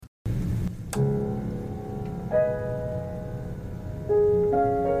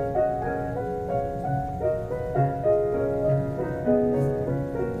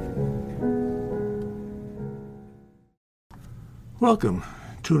Welcome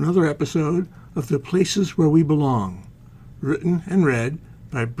to another episode of The Places Where We Belong, written and read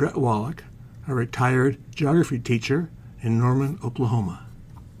by Brett Wallach, a retired geography teacher in Norman, Oklahoma.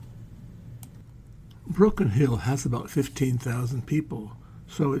 Broken Hill has about 15,000 people,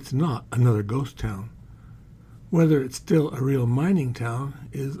 so it's not another ghost town. Whether it's still a real mining town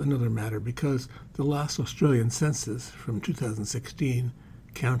is another matter because the last Australian census from 2016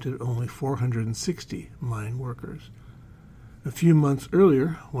 counted only 460 mine workers. A few months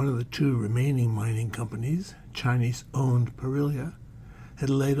earlier, one of the two remaining mining companies, Chinese-owned Parilla, had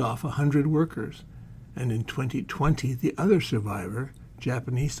laid off 100 workers, and in 2020 the other survivor,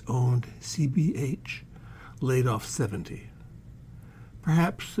 Japanese-owned CBH, laid off 70.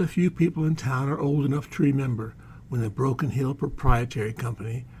 Perhaps a few people in town are old enough to remember when the Broken Hill Proprietary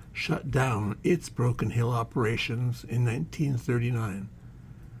Company shut down its Broken Hill operations in 1939.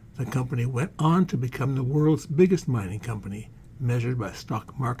 The company went on to become the world's biggest mining company, measured by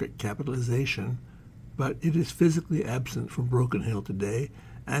stock market capitalization, but it is physically absent from Broken Hill today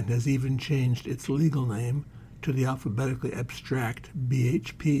and has even changed its legal name to the alphabetically abstract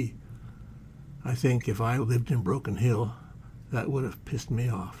BHP. I think if I lived in Broken Hill, that would have pissed me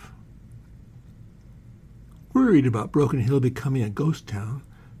off. Worried about Broken Hill becoming a ghost town,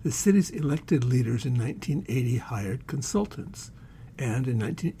 the city's elected leaders in 1980 hired consultants, and in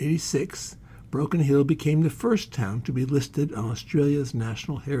 1986, Broken Hill became the first town to be listed on Australia's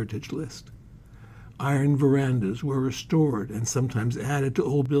National Heritage List. Iron verandas were restored and sometimes added to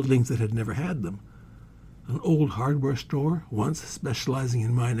old buildings that had never had them. An old hardware store, once specializing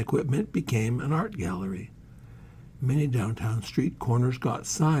in mine equipment, became an art gallery. Many downtown street corners got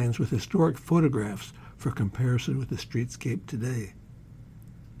signs with historic photographs for comparison with the streetscape today.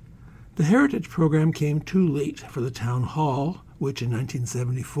 The Heritage Program came too late for the town hall, which in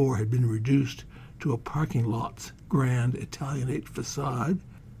 1974 had been reduced to a parking lot's grand Italianate facade,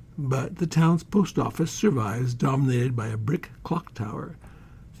 but the town's post office survives, dominated by a brick clock tower.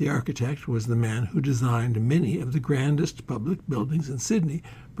 The architect was the man who designed many of the grandest public buildings in Sydney.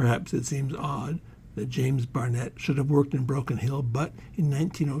 Perhaps it seems odd that James Barnett should have worked in Broken Hill, but in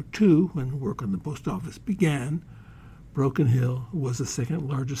 1902, when work on the post office began, Broken Hill was the second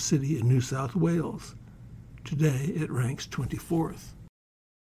largest city in New South Wales. Today, it ranks 24th.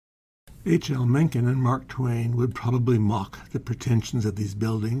 H.L. Mencken and Mark Twain would probably mock the pretensions of these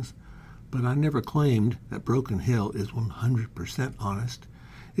buildings, but I never claimed that Broken Hill is 100% honest.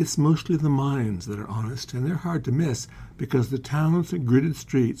 It's mostly the mines that are honest, and they're hard to miss because the town's gridded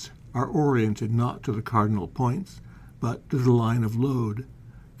streets are oriented not to the cardinal points, but to the line of load.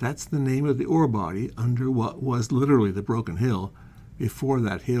 That's the name of the ore body under what was literally the Broken Hill, before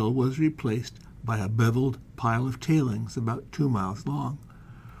that hill was replaced by a beveled pile of tailings about 2 miles long.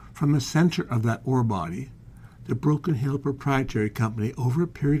 From the center of that ore body, the Broken Hill Proprietary Company, over a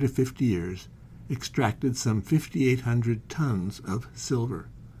period of 50 years, extracted some 5,800 tons of silver.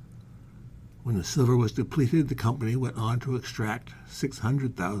 When the silver was depleted, the company went on to extract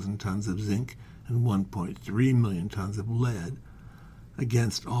 600,000 tons of zinc and 1.3 million tons of lead.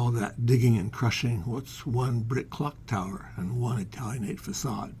 Against all that digging and crushing, what's one brick clock tower and one Italianate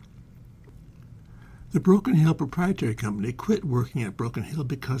facade? The Broken Hill Proprietary Company quit working at Broken Hill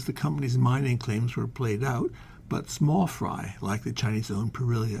because the company's mining claims were played out, but small fry, like the Chinese-owned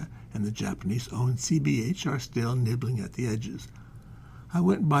Parilla and the Japanese-owned CBH, are still nibbling at the edges. I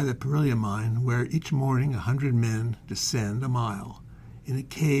went by the Parilla mine, where each morning 100 men descend a mile, in a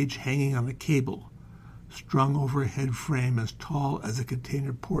cage hanging on a cable, strung over a head frame as tall as a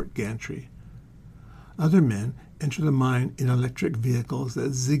container port gantry. Other men enter the mine in electric vehicles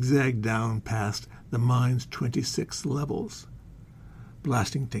that zigzag down past the mine's 26 levels.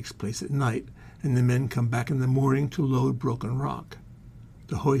 Blasting takes place at night, and the men come back in the morning to load broken rock.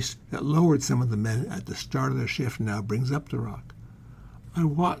 The hoist that lowered some of the men at the start of their shift now brings up the rock. I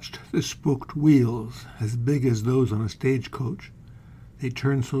watched the spoked wheels, as big as those on a stagecoach. They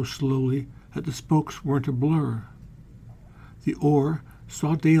turned so slowly that the spokes weren't a blur. The ore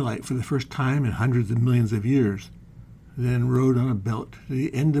saw daylight for the first time in hundreds of millions of years, then rode on a belt to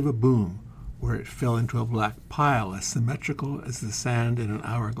the end of a boom, where it fell into a black pile as symmetrical as the sand in an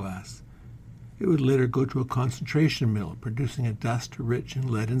hourglass. It would later go to a concentration mill, producing a dust rich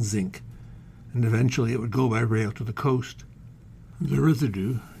in lead and zinc, and eventually it would go by rail to the coast. The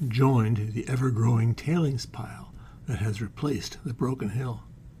residue joined the ever-growing tailings pile that has replaced the Broken Hill.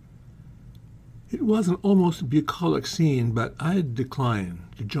 It was an almost bucolic scene, but I'd decline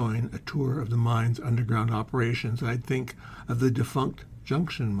to join a tour of the mine's underground operations. I'd think of the defunct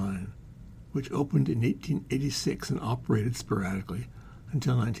Junction Mine, which opened in 1886 and operated sporadically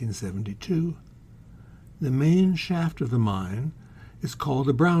until 1972. The main shaft of the mine is called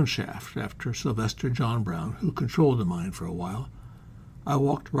the Brown Shaft, after Sylvester John Brown, who controlled the mine for a while. I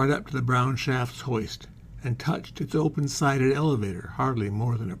walked right up to the Brown Shaft's hoist and touched its open-sided elevator, hardly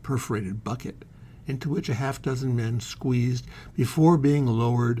more than a perforated bucket, into which a half-dozen men squeezed before being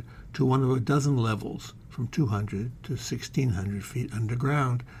lowered to one of a dozen levels from 200 to 1,600 feet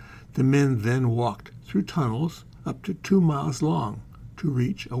underground. The men then walked through tunnels up to 2 miles long to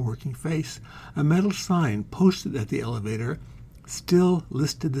reach a working face. A metal sign posted at the elevator still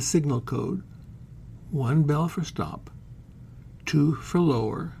listed the signal code: 1 bell for stop, 2 for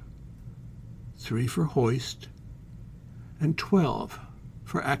lower, 3 for hoist, and 12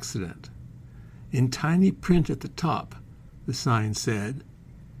 for accident. In tiny print at the top, the sign said,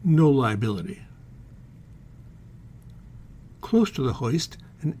 "No liability." Close to the hoist,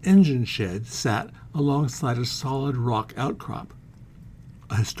 an engine shed sat alongside a solid rock outcrop.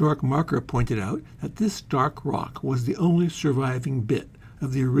 A historic marker pointed out that this dark rock was the only surviving bit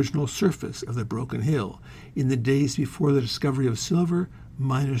of the original surface of the Broken Hill. In the days before the discovery of silver,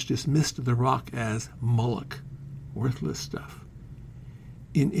 miners dismissed the rock as mullock, worthless stuff.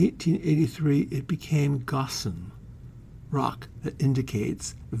 In 1883, it became gossan, rock that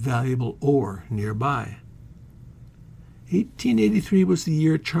indicates valuable ore nearby. 1883 was the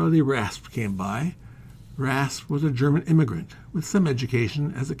year Charlie Raspe came by. Raspe was a German immigrant with some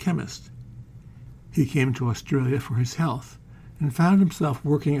education as a chemist. He came to Australia for his health and found himself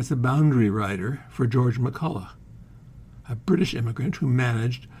working as a boundary rider for George McCulloch, a British immigrant who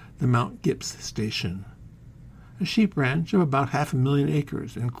managed the Mount Gipps station, a sheep ranch of about 500,000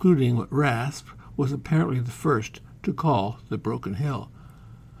 acres, including what Raspe was apparently the first to call the Broken Hill.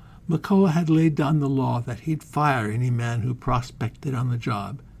 McCulloch had laid down the law that he'd fire any man who prospected on the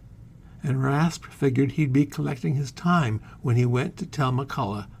job, and Raspe figured he'd be collecting his time when he went to tell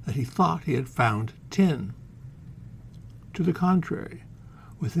McCulloch that he thought he had found tin. To the contrary,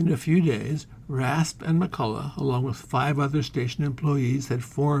 within a few days, Raspe and McCulloch, along with 5 other station employees, had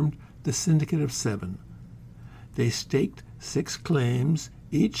formed the Syndicate of 7. They staked 6 claims,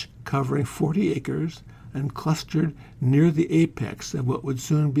 each covering 40 acres, and clustered near the apex of what would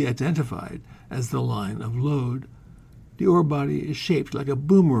soon be identified as the line of lode. The ore body is shaped like a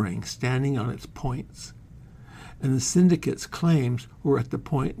boomerang standing on its points, and the syndicate's claims were at the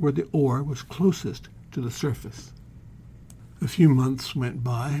point where the ore was closest to the surface. A few months went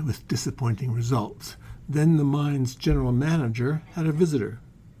by with disappointing results. Then the mine's general manager had a visitor.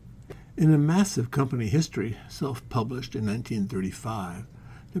 In a massive company history, self-published in 1935,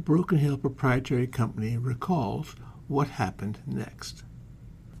 the Broken Hill Proprietary Company recalls what happened next.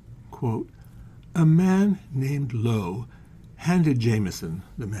 Quote, "A man named Lowe handed Jameson,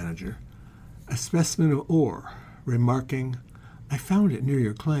 the manager, a specimen of ore, remarking, 'I found it near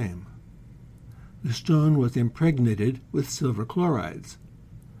your claim.' The stone was impregnated with silver chlorides.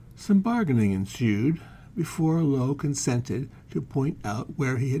 Some bargaining ensued before Lowe consented to point out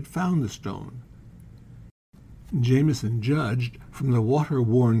where he had found the stone. Jameson judged from the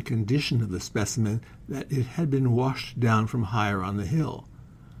water-worn condition of the specimen that it had been washed down from higher on the hill.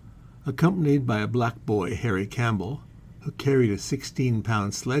 Accompanied by a black boy, Harry Campbell, who carried a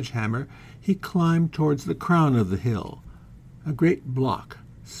 16-pound sledgehammer, he climbed towards the crown of the hill. A great block,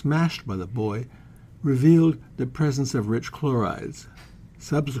 smashed by the boy, revealed the presence of rich chlorides.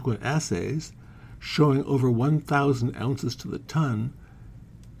 Subsequent assays, showing over 1,000 ounces to the ton,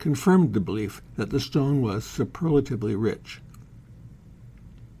 confirmed the belief that the stone was superlatively rich.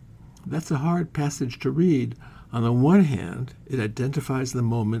 That's a hard passage to read. On the one hand, it identifies the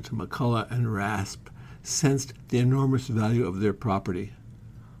moment McCulloch and Raspe sensed the enormous value of their property.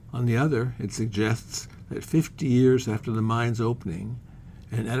 On the other, it suggests that 50 years after the mine's opening,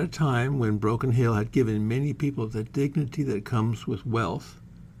 and at a time when Broken Hill had given many people the dignity that comes with wealth,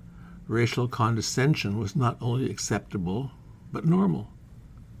 racial condescension was not only acceptable, but normal.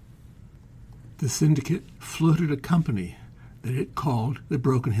 The syndicate floated a company that it called the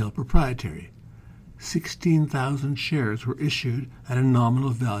Broken Hill Proprietary. 16,000 shares were issued at a nominal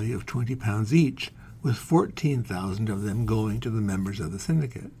value of £20 each, with 14,000 of them going to the members of the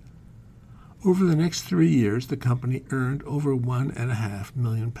syndicate. Over the next 3 years, the company earned over £1.5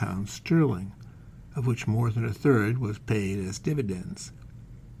 million sterling, of which more than a third was paid as dividends.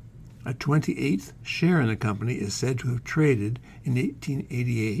 A 28th share in the company is said to have traded in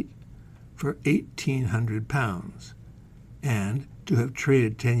 1888 for £1,800, and to have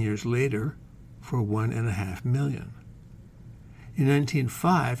traded 10 years later for $1.5 million. In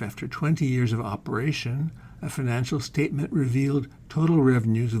 1905, after 20 years of operation, a financial statement revealed total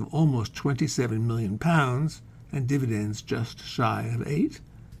revenues of almost £27 million and dividends just shy of 8.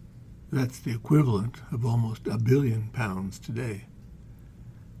 That's the equivalent of almost £1 billion today.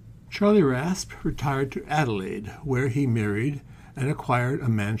 Charlie Raspe retired to Adelaide, where he married and acquired a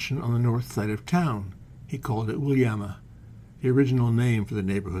mansion on the north side of town. He called it Williama, the original name for the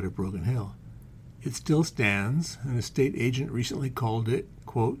neighborhood of Broken Hill. It still stands. An estate agent recently called it,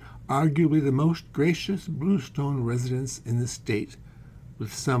 quote, arguably the most gracious bluestone residence in the state,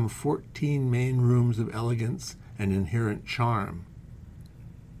 with some 14 main rooms of elegance and inherent charm.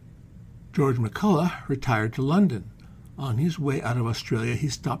 George McCulloch retired to London. On his way out of Australia, he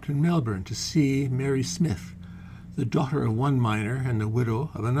stopped in Melbourne to see Mary Smith, the daughter of one miner and the widow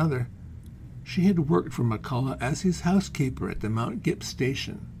of another. She had worked for McCulloch as his housekeeper at the Mount Gipps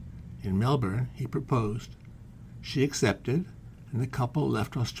station. In Melbourne, he proposed. She accepted, and the couple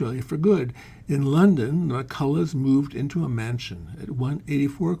left Australia for good. In London, the McCullochs moved into a mansion at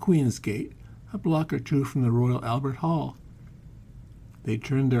 184 Queensgate, a block or two from the Royal Albert Hall. They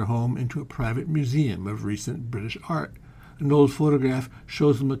turned their home into a private museum of recent British art. An old photograph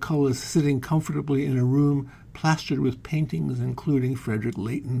shows the McCullochs sitting comfortably in a room plastered with paintings including Frederick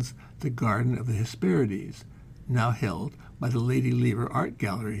Leighton's The Garden of the Hesperides, now held by the Lady Lever Art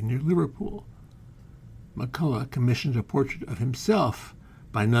Gallery near Liverpool. McCulloch commissioned a portrait of himself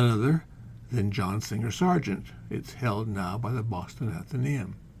by none other than John Singer Sargent. It's held now by the Boston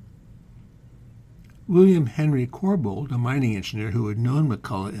Athenaeum. William Henry Corbould, a mining engineer who had known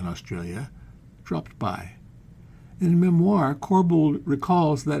McCulloch in Australia, dropped by. In a memoir, Corbould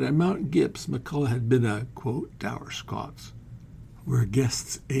recalls that at Mount Gipps, McCulloch had been a, quote, dour Scots, where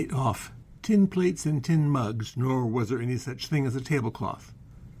guests ate off tin plates and tin mugs, nor was there any such thing as a tablecloth.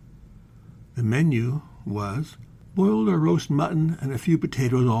 The menu was boiled or roast mutton and a few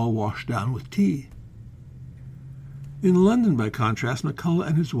potatoes all washed down with tea. In London, by contrast, McCulloch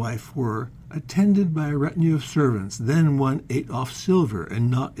and his wife were attended by a retinue of servants. Then one ate off silver and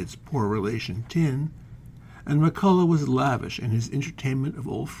not its poor relation tin, and McCulloch was lavish in his entertainment of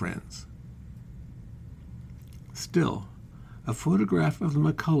old friends. Still, a photograph of the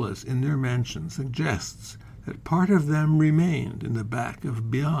McCullochs in their mansion suggests that part of them remained in the back of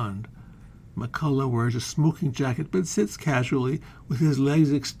Beyond. McCulloch wears a smoking jacket but sits casually with his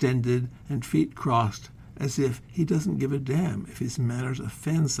legs extended and feet crossed, as if he doesn't give a damn if his manners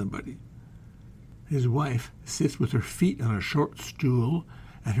offend somebody. His wife sits with her feet on a short stool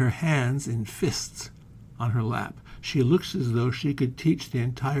and her hands in fists on her lap. She looks as though she could teach the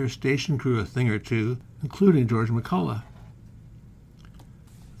entire station crew a thing or two, including George McCulloch.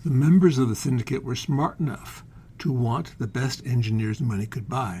 The members of the syndicate were smart enough to want the best engineers money could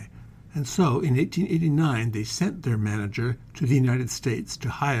buy, and so in 1889 they sent their manager to the United States to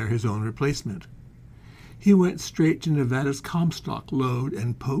hire his own replacement. He went straight to Nevada's Comstock lode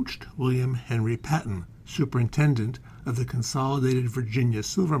and poached William Henry Patton, superintendent of the Consolidated Virginia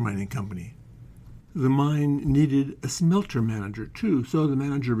Silver Mining Company. The mine needed a smelter manager, too, so the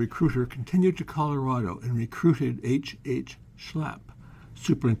manager-recruiter continued to Colorado and recruited H. H. Schlapp,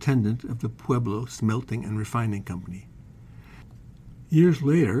 superintendent of the Pueblo Smelting and Refining Company. Years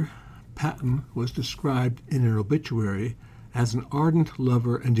later, Patton was described in an obituary as an ardent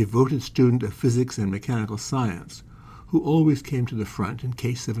lover and devoted student of physics and mechanical science, who always came to the front in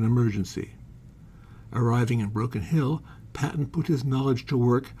case of an emergency. Arriving in Broken Hill, Patton put his knowledge to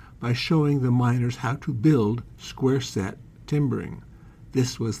work by showing the miners how to build square-set timbering.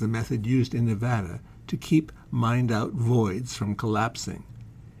 This was the method used in Nevada to keep mined-out voids from collapsing.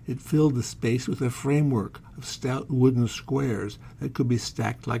 It filled the space with a framework of stout wooden squares that could be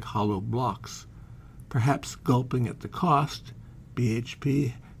stacked like hollow blocks. Perhaps gulping at the cost,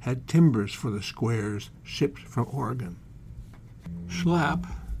 BHP had timbers for the squares shipped from Oregon.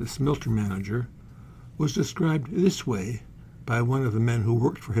 Schlapp, the smelter manager, was described this way by one of the men who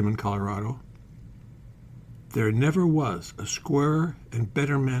worked for him in Colorado. There never was a squarer and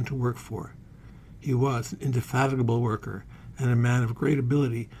better man to work for. He was an indefatigable worker and a man of great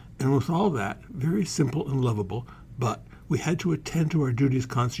ability, and with all that, very simple and lovable, but we had to attend to our duties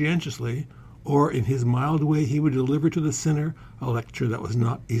conscientiously, or in his mild way he would deliver to the sinner a lecture that was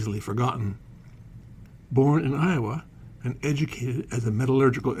not easily forgotten. Born in Iowa and educated as a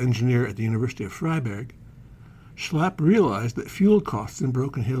metallurgical engineer at the University of Freiburg, Schlapp realized that fuel costs in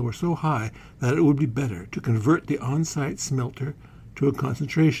Broken Hill were so high that it would be better to convert the on-site smelter to a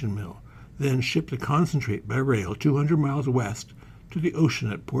concentration mill, then ship the concentrate by rail 200 miles west to the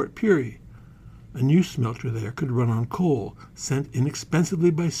ocean at Port Pirie. A new smelter there could run on coal, sent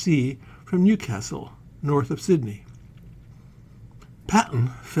inexpensively by sea from Newcastle, north of Sydney. Patton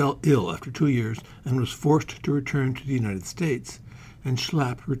fell ill after 2 years and was forced to return to the United States, and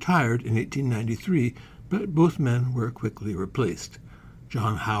Schlapp retired in 1893, but both men were quickly replaced.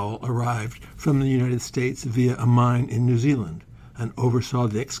 John Howell arrived from the United States via a mine in New Zealand, and oversaw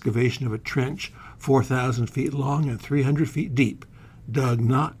the excavation of a trench 4,000 feet long and 300 feet deep, dug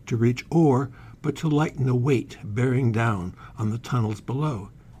not to reach ore, but to lighten the weight bearing down on the tunnels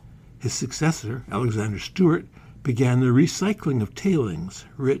below. His successor, Alexander Stewart, began the recycling of tailings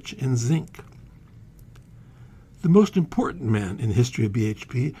rich in zinc. The most important man in the history of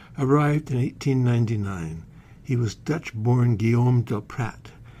BHP arrived in 1899. He was Dutch-born Guillaume Delprat,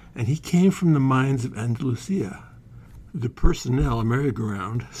 and he came from the mines of Andalusia. The personnel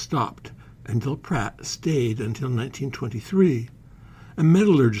merry-go-round stopped, and Delprat stayed until 1923. A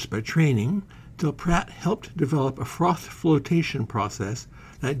metallurgist by training, Delprat helped develop a froth flotation process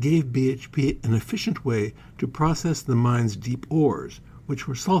that gave BHP an efficient way to process the mine's deep ores, which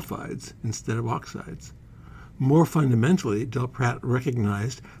were sulfides instead of oxides. More fundamentally, Delprat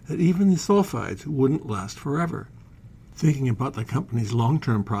recognized that even the sulfides wouldn't last forever. Thinking about the company's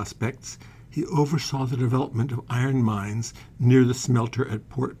long-term prospects, he oversaw the development of iron mines near the smelter at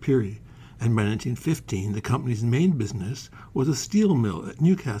Port Pirie, and by 1915 the company's main business was a steel mill at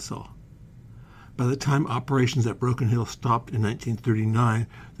Newcastle. By the time operations at Broken Hill stopped in 1939,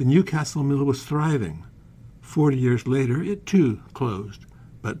 the Newcastle mill was thriving. 40 years later, it too closed,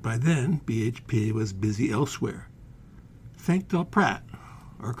 but by then BHP was busy elsewhere. Thank Delprat,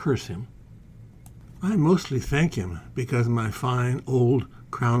 or curse him. I mostly thank him because my fine old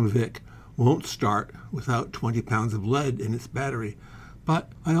Crown Vic won't start without 20 pounds of lead in its battery,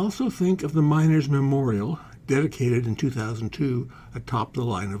 but I also think of the Miners' Memorial, dedicated in 2002 atop the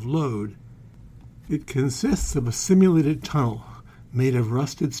line of load. It consists of a simulated tunnel made of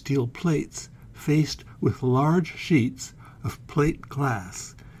rusted steel plates faced with large sheets of plate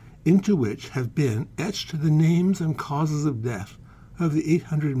glass, into which have been etched the names and causes of death of the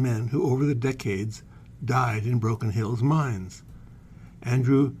 800 men who over the decades died in Broken Hill's mines.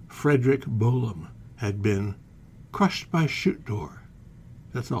 Andrew Frederick Bolam had been crushed by chute door.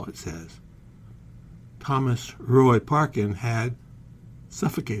 That's all it says. Thomas Roy Parkin had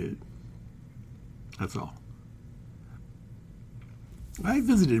suffocated. That's all. I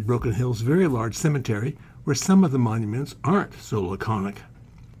visited Broken Hill's very large cemetery, where some of the monuments aren't so laconic.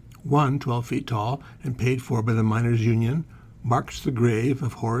 One, 12 feet tall and paid for by the Miners' Union, marks the grave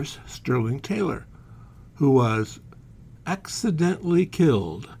of Horace Sterling Taylor, who was accidentally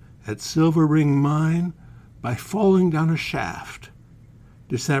killed at Silver Ring Mine by falling down a shaft,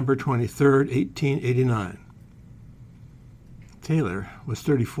 December 23, 1889. Taylor was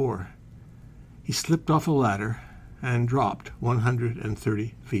 34. He slipped off a ladder and dropped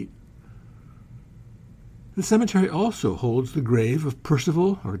 130 feet. The cemetery also holds the grave of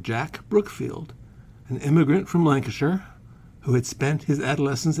Percival or Jack Brookfield, an immigrant from Lancashire who had spent his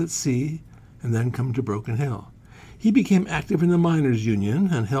adolescence at sea and then come to Broken Hill. He became active in the Miners' Union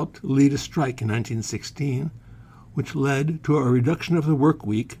and helped lead a strike in 1916, which led to a reduction of the work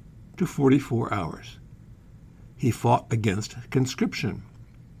week to 44 hours. He fought against conscription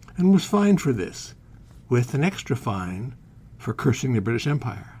and was fined for this, with an extra fine for cursing the British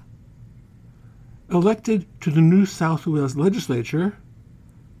Empire. Elected to the New South Wales legislature,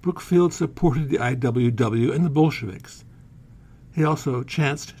 Brookfield supported the IWW and the Bolsheviks. He also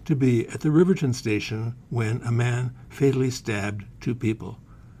chanced to be at the Riverton station when a man fatally stabbed 2 people.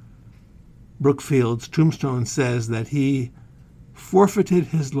 Brookfield's tombstone says that he forfeited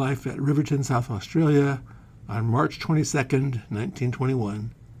his life at Riverton, South Australia on March 22,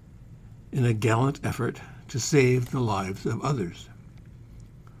 1921, in a gallant effort to save the lives of others.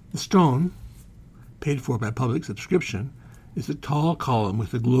 The stone, paid for by public subscription, is a tall column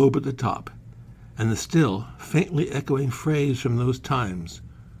with a globe at the top, and the still faintly echoing phrase from those times,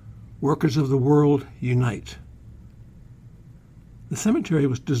 "Workers of the world, unite." The cemetery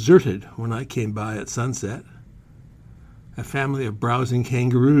was deserted when I came by at sunset. A family of browsing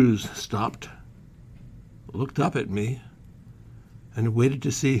kangaroos stopped, looked up at me, and waited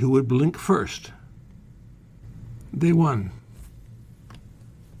to see who would blink first. They won.